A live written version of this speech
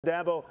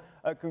Dabo,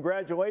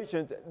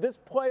 congratulations. This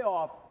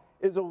playoff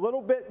is a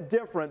little bit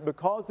different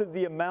because of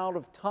the amount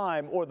of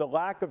time or the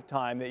lack of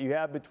time that you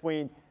have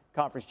between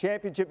conference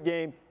championship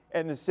game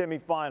and the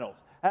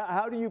semifinals.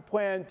 How do you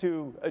plan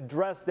to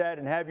address that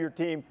and have your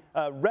team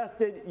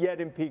rested yet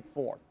in peak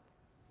form?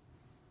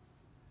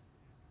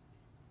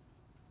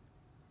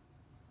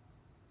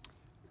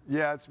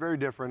 Yeah, it's very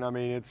different. I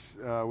mean,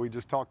 we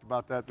just talked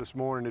about that this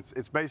morning.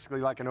 It's basically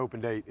like an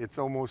open date. It's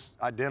almost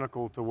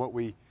identical to what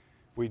we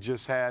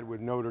just had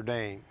with Notre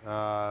Dame.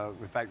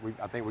 In fact,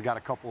 I think we got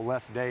a couple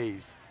less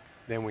days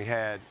than we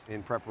had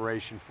in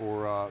preparation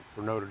for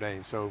Notre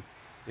Dame. So,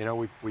 you know,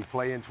 we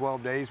play in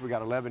 12 days. We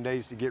got 11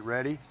 days to get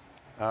ready,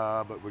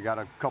 but we got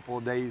a couple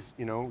of days,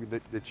 you know,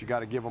 that you got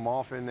to give them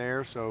off in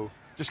there. So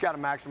just got to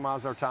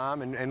maximize our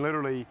time and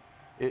literally.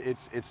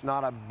 It's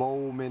not a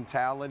bowl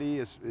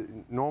mentality.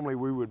 Normally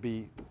we would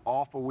be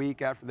off a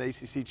week after the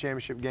ACC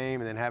championship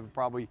game and then have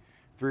probably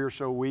 3 or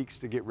so weeks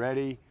to get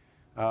ready.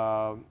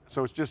 So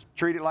it's just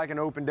treat it like an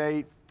open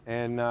date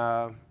and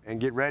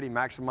get ready,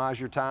 maximize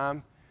your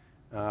time,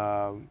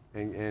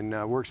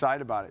 and we're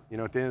excited about it. You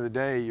know, at the end of the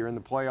day, you're in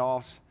the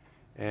playoffs,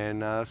 and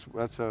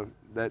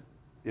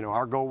you know,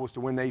 our goal was to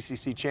win the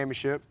ACC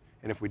championship,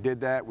 and if we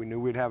did that, we knew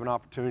we'd have an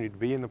opportunity to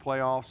be in the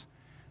playoffs.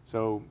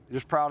 So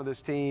just proud of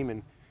this team,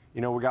 and you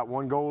know, we got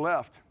one goal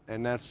left,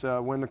 and that's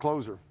win the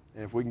closer.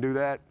 And if we can do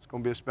that, it's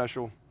going to be a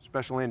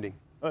special ending.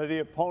 The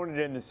opponent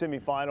in the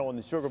semifinal in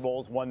the Sugar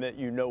Bowl is one that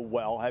you know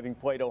well, having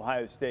played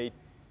Ohio State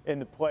in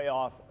the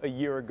playoff a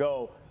year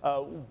ago.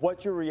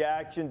 What's your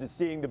reaction to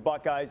seeing the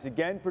Buckeyes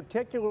again,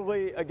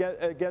 particularly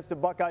against a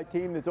Buckeye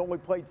team that's only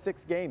played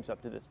 6 games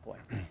up to this point?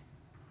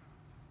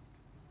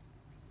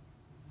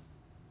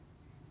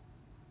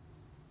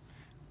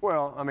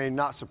 Well, I mean,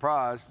 not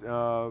surprised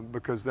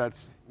because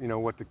that's, you know,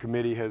 what the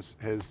committee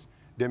has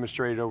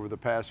demonstrated over the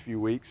past few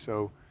weeks.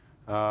 So,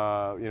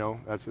 you know,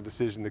 that's a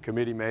decision the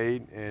committee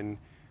made. And,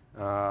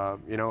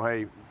 you know,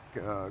 hey,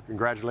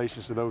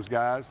 congratulations to those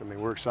guys. I mean,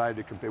 we're excited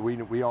to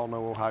compete. We all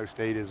know Ohio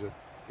State is an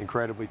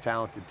incredibly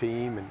talented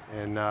team.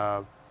 And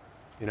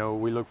you know,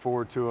 we look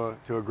forward to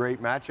a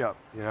great matchup.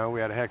 You know,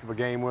 we had a heck of a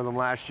game with them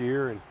last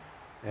year,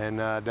 and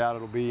doubt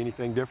it'll be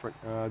anything different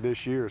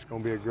this year. It's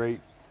going to be a great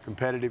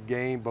competitive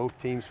game, both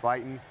teams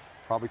fighting,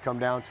 probably come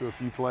down to a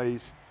few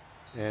plays,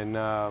 and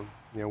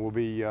you know, we'll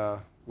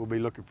be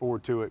looking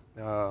forward to it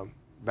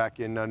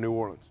back in New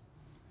Orleans.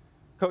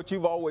 Coach,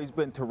 you've always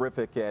been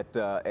terrific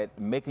at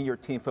making your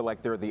team feel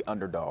like they're the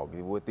underdog.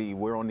 With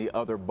we're on the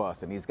other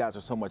bus, and these guys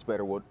are so much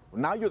better. Well,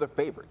 now you're the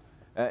favorite,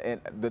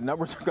 and the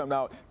numbers are coming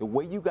out. The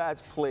way you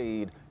guys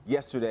played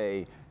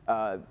yesterday,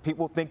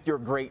 people think you're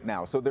great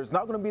now. So there's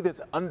not going to be this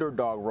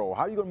underdog role.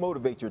 How are you going to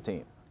motivate your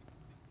team?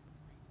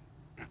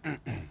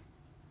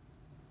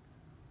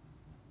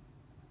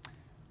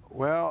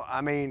 Well,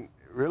 I mean,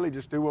 really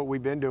just do what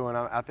we've been doing.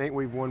 I think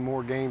we've won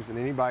more games than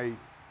anybody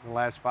in the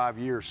last 5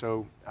 years,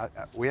 so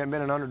we haven't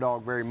been an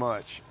underdog very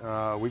much.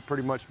 We've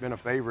pretty much been a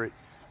favorite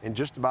in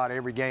just about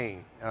every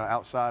game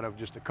outside of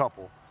just a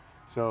couple.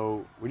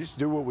 So we just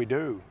do what we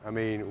do. I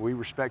mean, we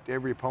respect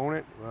every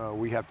opponent.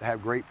 We have to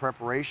have great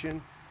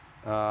preparation.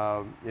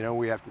 You know,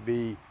 we have to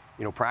be,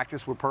 you know,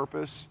 practice with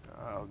purpose,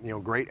 you know,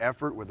 great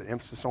effort with an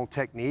emphasis on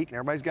technique, and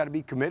everybody's got to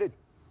be committed.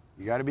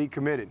 You got to be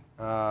committed,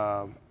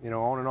 you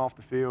know, on and off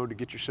the field to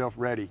get yourself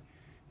ready,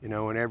 you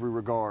know, in every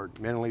regard,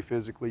 mentally,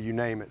 physically, you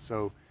name it.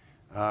 So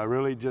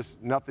really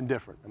just nothing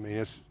different. I mean,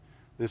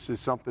 this is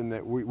something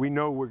that we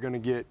know we're going to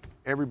get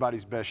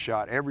everybody's best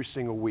shot every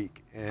single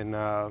week, and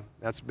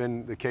that's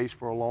been the case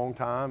for a long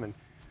time. And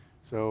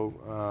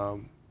so,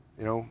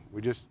 you know,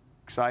 we're just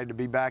excited to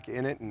be back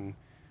in it and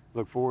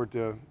look forward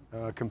to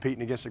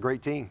competing against a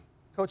great team.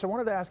 Coach, I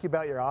wanted to ask you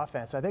about your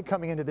offense. I think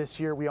coming into this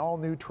year, we all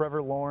knew Trevor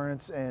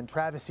Lawrence and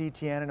Travis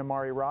Etienne and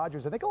Amari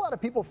Rodgers. I think a lot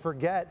of people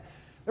forget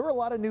there were a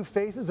lot of new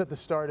faces at the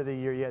start of the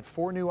year. You had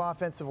 4 new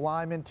offensive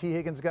linemen. T.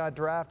 Higgins got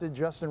drafted.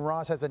 Justin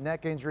Ross has a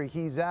neck injury.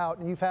 He's out.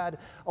 And you've had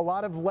a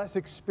lot of less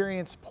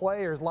experienced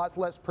players, lots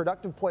less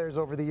productive players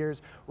over the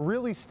years,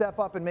 really step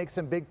up and make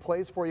some big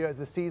plays for you as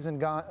the season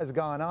has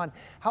gone on.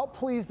 How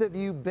pleased have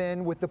you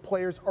been with the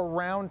players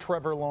around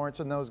Trevor Lawrence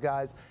and those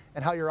guys,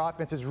 and how your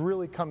offense has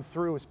really come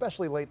through,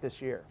 especially late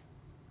this year?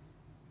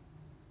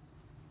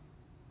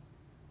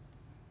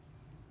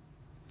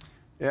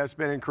 Yeah, it's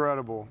been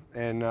incredible,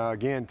 and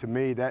again, to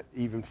me, that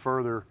even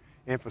further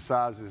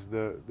emphasizes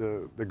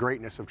the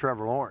greatness of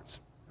Trevor Lawrence.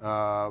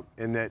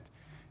 In that,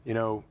 you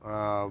know,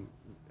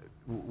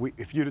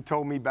 if you'd have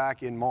told me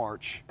back in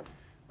March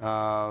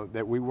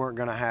that we weren't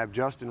going to have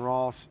Justin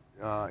Ross,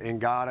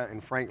 Ngata,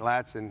 and Frank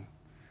Latson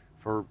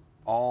for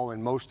all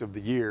and most of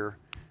the year,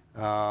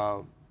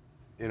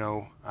 you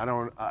know,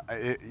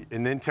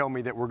 and then tell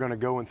me that we're going to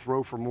go and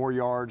throw for more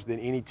yards than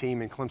any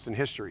team in Clemson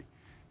history.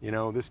 You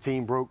know, this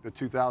team broke the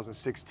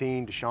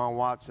 2016, Deshaun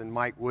Watson,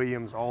 Mike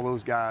Williams, all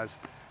those guys,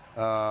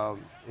 you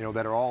know,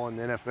 that are all in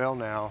the NFL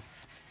now.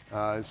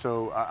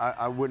 So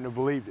I wouldn't have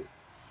believed it.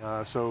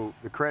 So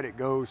the credit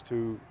goes to,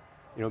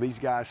 you know, these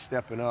guys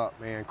stepping up,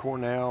 man.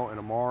 Cornell and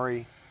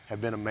Amari have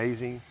been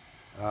amazing.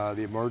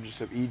 the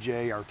emergence of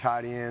EJ, our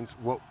tight ends,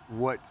 what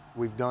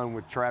we've done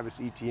with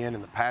Travis Etienne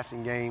in the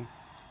passing game,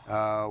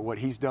 what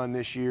he's done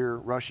this year,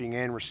 rushing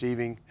and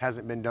receiving,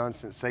 hasn't been done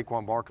since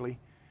Saquon Barkley,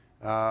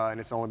 and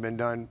it's only been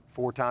done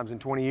 4 times in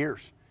 20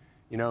 years.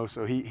 You know,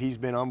 so he's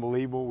been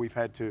unbelievable. We've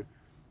had to,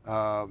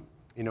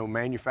 you know,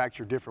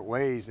 manufacture different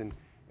ways,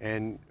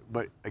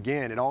 but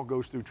again, it all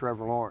goes through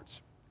Trevor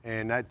Lawrence,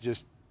 and that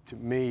just, to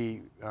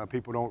me,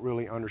 people don't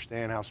really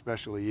understand how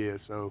special he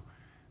is. So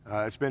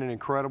it's been an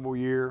incredible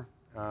year.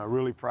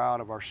 Really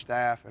proud of our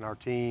staff and our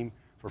team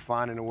for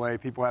finding a way.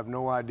 People have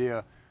no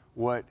idea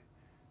what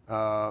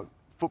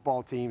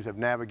football teams have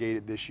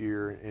navigated this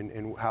year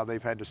and how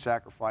they've had to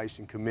sacrifice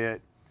and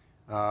commit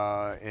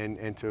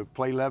and to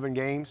play 11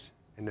 games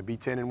and to be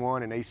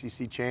 10-1 and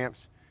ACC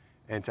champs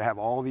and to have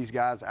all these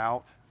guys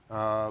out,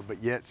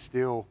 but yet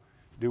still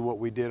do what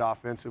we did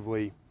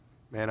offensively.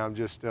 Man, I'm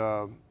just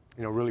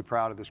you know, really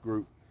proud of this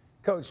group.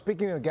 Coach,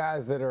 speaking of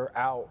guys that are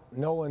out,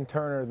 Nolan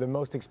Turner, the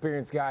most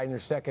experienced guy in your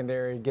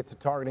secondary, gets a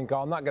targeting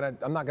call. I'm not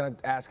gonna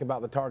ask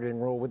about the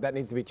targeting rule. That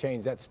needs to be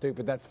changed. That's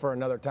stupid. That's for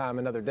another time,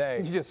 another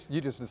day. You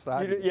just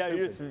decided.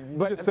 You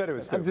just said it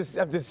was stupid.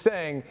 I'm just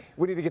saying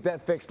we need to get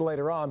that fixed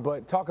later on.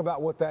 But talk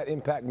about what that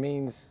impact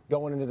means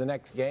going into the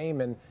next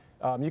game. And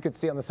you could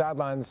see on the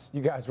sidelines,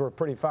 you guys were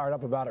pretty fired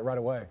up about it right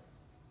away.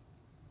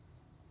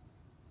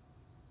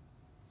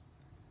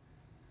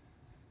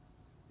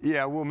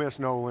 Yeah, we'll miss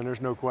Nolan.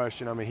 There's no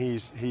question. I mean,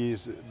 he's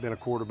been a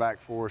quarterback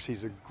for us.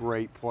 He's a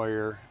great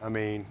player. I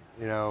mean,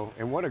 you know,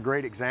 and what a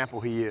great example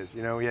he is.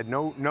 You know, he had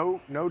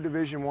no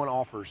Division I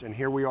offers, and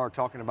here we are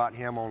talking about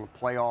him on the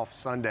playoff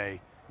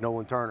Sunday.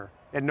 Nolan Turner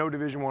had no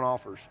Division I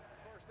offers,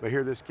 but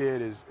here this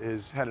kid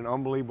is had an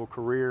unbelievable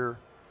career.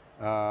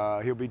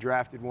 He'll be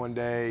drafted one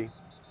day,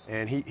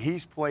 and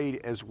he's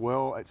played as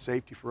well at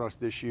safety for us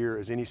this year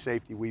as any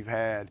safety we've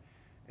had,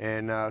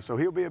 and so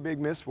he'll be a big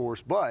miss for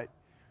us, but.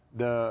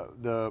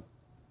 The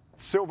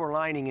silver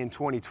lining in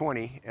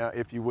 2020,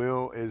 if you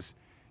will, is,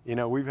 you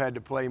know, we've had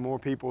to play more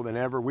people than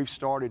ever. We've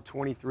started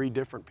 23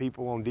 different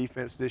people on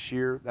defense this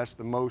year. That's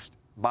the most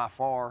by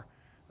far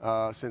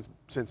since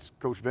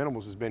Coach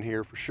Venables has been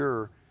here for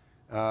sure.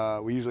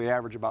 We usually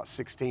average about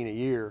 16 a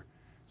year.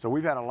 So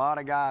we've had a lot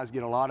of guys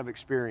get a lot of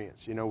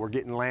experience. You know, we're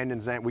getting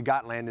we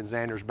got Landon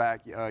Zanders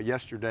back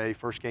yesterday,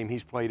 first game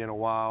he's played in a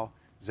while.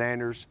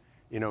 Zanders.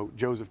 You know,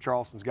 Joseph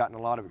Charleston's gotten a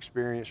lot of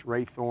experience,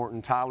 Ray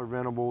Thornton, Tyler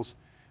Venables,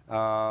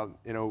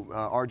 you know,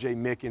 R.J.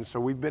 Mickens. So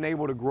we've been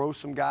able to grow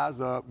some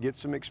guys up, get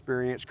some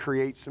experience,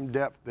 create some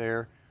depth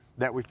there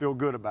that we feel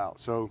good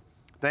about. So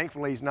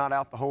thankfully he's not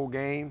out the whole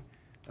game,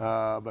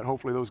 but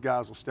hopefully those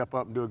guys will step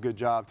up and do a good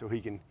job till he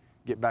can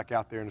get back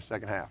out there in the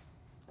second half.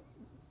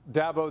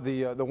 Dabo,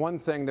 the one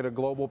thing that a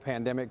global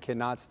pandemic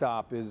cannot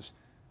stop is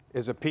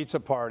a pizza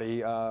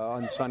party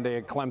on Sunday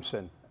at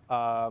Clemson.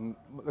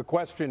 The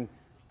question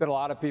that a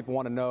lot of people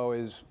want to know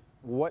is,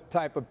 what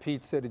type of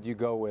pizza did you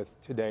go with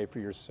today for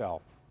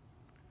yourself?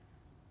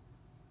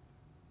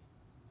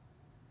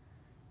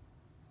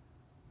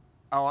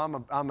 Oh, I'm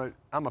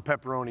a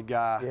pepperoni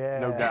guy, yeah.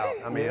 No doubt.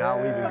 I mean, I'll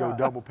even go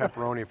double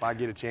pepperoni if I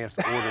get a chance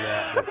to order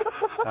that.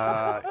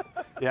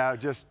 But, yeah,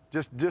 just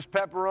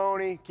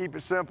pepperoni. Keep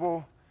it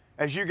simple.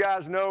 As you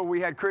guys know, we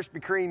had Krispy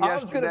Kreme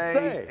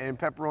yesterday and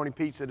pepperoni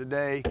pizza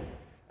today.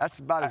 That's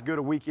about as good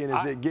a weekend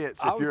as it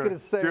gets. If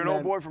you're an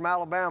old boy from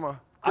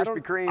Alabama.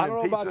 Krispy Kreme and pizza. I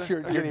don't know about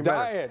your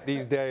diet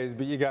these days,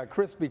 but you got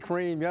Krispy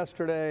Kreme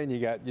yesterday, and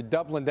you're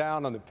doubling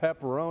down on the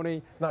pepperoni.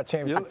 It's not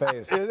championship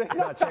phase. It's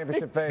not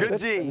championship phase. Good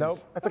genes. Nope.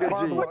 That's a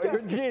carb.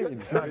 Good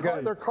genes. Not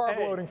good. They're carb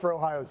loading for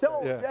Ohio State.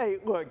 Hey,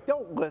 look,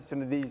 don't listen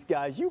to these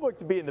guys. You look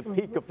to be in the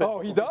peak of Oh,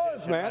 he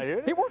does,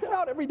 man. He works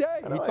out every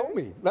day. He told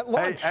me. That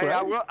lunch, hey,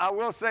 I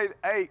will say,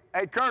 hey,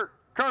 Kirk.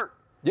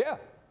 Yeah.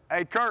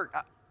 Hey, Kirk,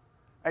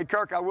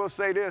 I will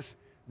say this.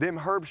 Them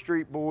Herb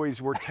Street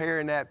boys were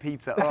tearing that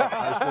pizza up.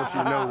 I just want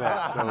you to know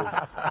that. So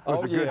it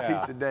was a good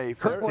pizza day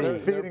for the team.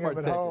 Feeding him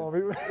at home.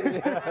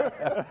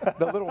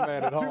 The little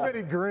man at home. Too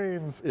many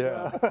greens.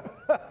 Yeah.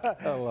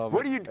 I love it.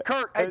 What do you,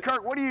 Kirk? Hey,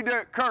 Kirk, what do you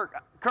do?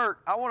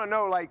 Kirk, I want to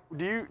know. Like,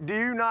 do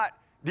you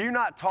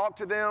not talk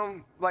to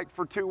them like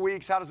for 2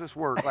 weeks? How does this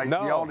work? Like,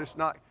 no. y'all just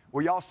not.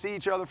 Will y'all see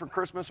each other for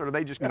Christmas, or do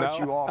they just cut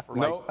you off for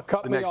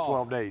like the next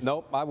 12 days?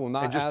 Nope, I will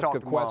not just ask talk a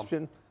to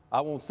question. Mom. I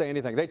won't say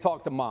anything. They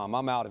talk to Mom.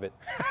 I'm out of it.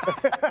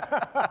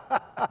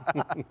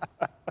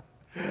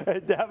 Hey,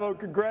 Dabo,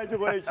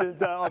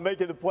 congratulations on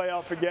making the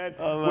playoff again.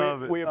 I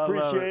love it. We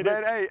appreciate it.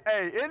 Man,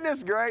 hey, isn't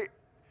this great?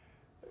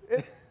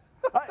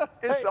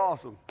 It's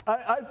awesome.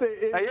 I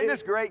think. Isn't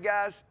this great,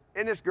 guys?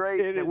 Isn't this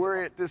great that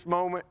we're at this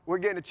moment? We're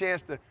getting a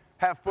chance to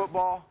have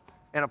football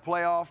and a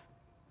playoff.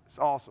 It's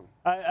awesome.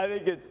 I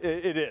think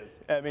it is.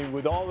 I mean,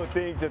 with all the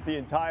things that the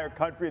entire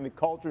country and the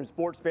culture and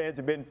sports fans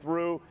have been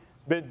through,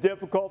 it's been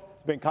difficult,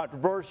 it's been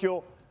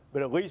controversial,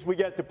 but at least we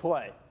get to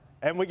play,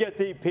 and we get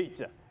to eat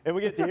pizza, and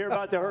we get to hear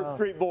about the Herb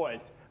Street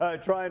boys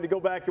trying to go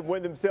back and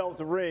win themselves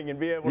a ring and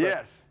be able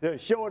to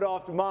show it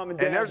off to mom and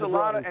dad. And there's a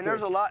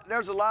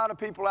lot of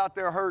people out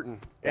there hurting.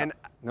 Yeah. And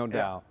no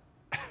doubt.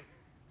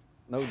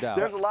 No doubt.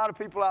 There's a lot of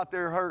people out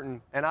there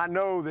hurting, and I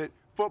know that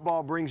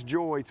football brings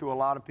joy to a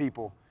lot of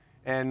people.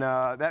 And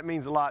that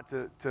means a lot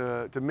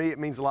to me. It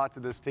means a lot to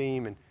this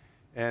team.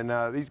 And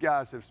these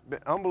guys have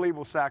been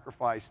unbelievable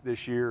sacrifice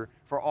this year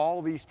for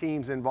all these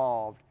teams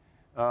involved.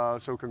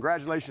 So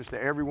congratulations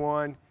to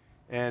everyone.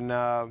 And,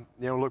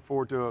 look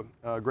forward to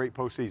a great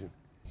postseason.